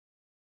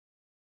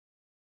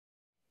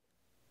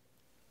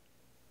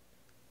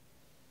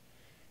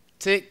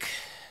Tick.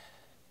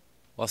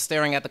 While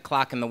staring at the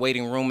clock in the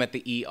waiting room at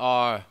the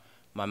ER,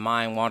 my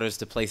mind wanders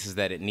to places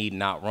that it need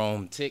not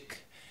roam.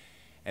 Tick.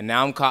 And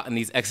now I'm caught in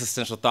these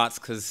existential thoughts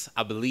because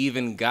I believe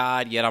in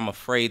God, yet I'm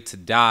afraid to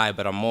die,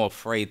 but I'm more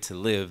afraid to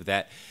live.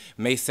 That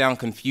may sound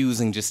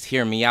confusing, just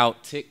hear me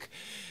out. Tick.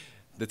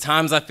 The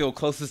times I feel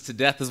closest to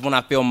death is when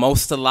I feel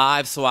most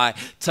alive, so I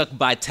tuck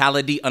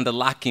vitality under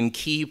lock and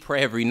key,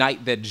 pray every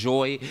night that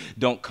joy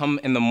don't come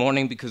in the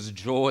morning, because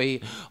joy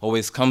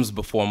always comes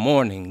before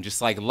morning,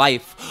 just like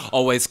life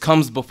always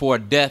comes before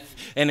death.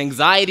 And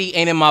anxiety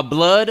ain't in my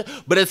blood,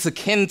 but it's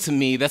akin to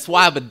me. That's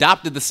why I've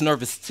adopted this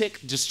nervous tick,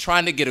 just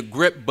trying to get a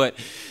grip, but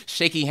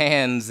shaky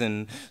hands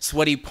and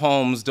sweaty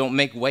palms don't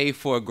make way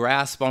for a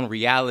grasp on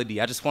reality.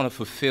 I just want to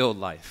fulfill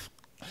life.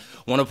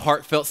 One of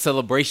heartfelt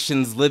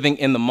celebrations, living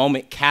in the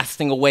moment,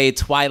 casting away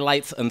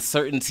twilight's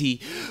uncertainty.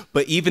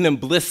 But even in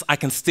bliss, I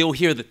can still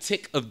hear the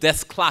tick of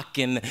death's clock.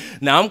 And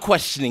now I'm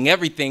questioning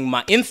everything.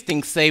 My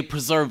instincts say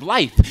preserve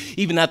life.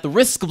 Even at the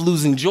risk of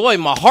losing joy,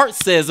 my heart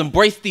says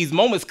embrace these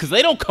moments because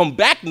they don't come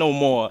back no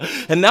more.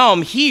 And now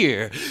I'm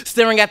here,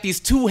 staring at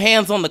these two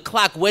hands on the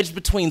clock, wedged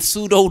between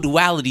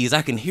pseudo-dualities.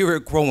 I can hear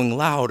it growing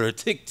louder.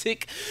 Tick,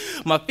 tick.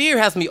 My fear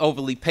has me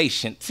overly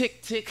patient.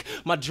 Tick, tick.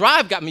 My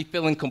drive got me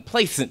feeling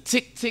complacent.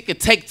 Tick, tick. It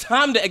takes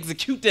time to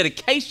execute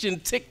dedication.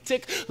 Tick,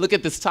 tick. Look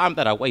at this time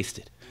that I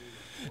wasted.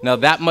 Now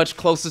that much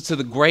closer to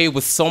the grave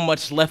with so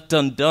much left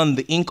undone,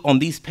 the ink on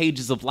these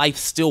pages of life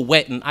still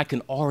wet, and I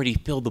can already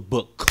feel the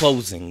book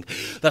closing.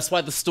 That's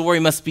why the story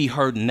must be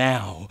heard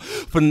now.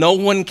 For no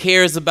one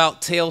cares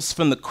about tales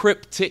from the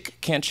crypt. Tick,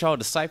 can't y'all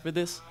decipher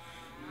this?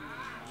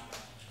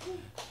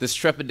 This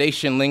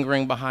trepidation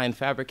lingering behind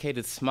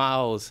fabricated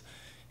smiles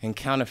and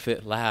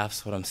counterfeit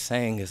laughs. What I'm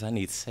saying is I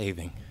need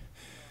saving,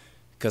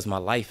 because my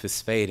life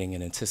is fading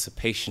in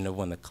anticipation of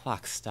when the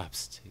clock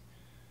stops ticking.